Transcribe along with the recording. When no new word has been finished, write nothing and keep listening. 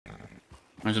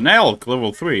There's an elk,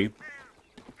 level 3.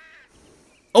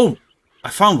 Oh! I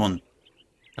found one!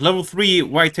 A level 3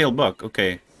 whitetail buck.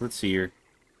 Okay, let's see here.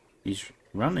 He's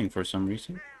running for some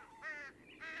reason.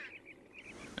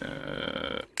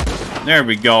 There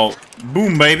we go.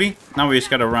 Boom, baby. Now we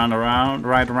just gotta run around,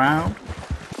 ride around.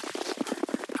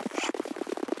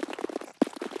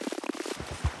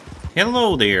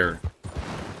 Hello there.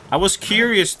 I was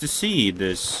curious to see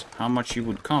this. How much it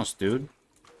would cost, dude.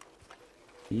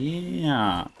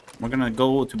 Yeah. We're gonna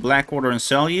go to Blackwater and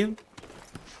sell you.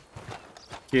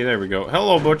 Okay, there we go.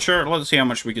 Hello, butcher. Let's see how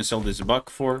much we can sell this buck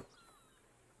for.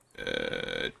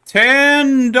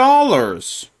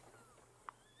 $10.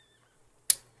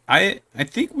 I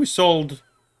think we sold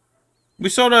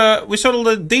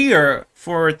a deer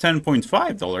for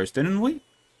 $10.5, didn't we?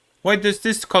 Why does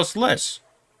this cost less?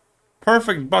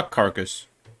 Perfect buck carcass.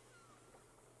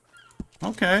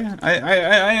 Okay,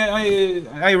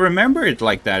 I remember it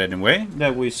like that anyway.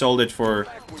 That we sold it for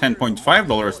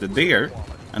 $10.5 the deer,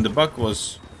 and the buck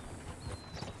was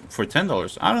for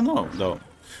 $10. I don't know though.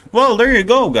 Well, there you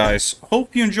go, guys.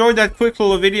 Hope you enjoyed that quick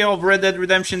little video of Red Dead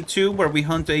Redemption 2 where we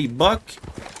hunt a buck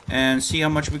and see how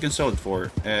much we can sell it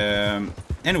for.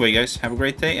 Anyway, guys, have a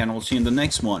great day, and we'll see you in the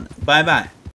next one. Bye-bye.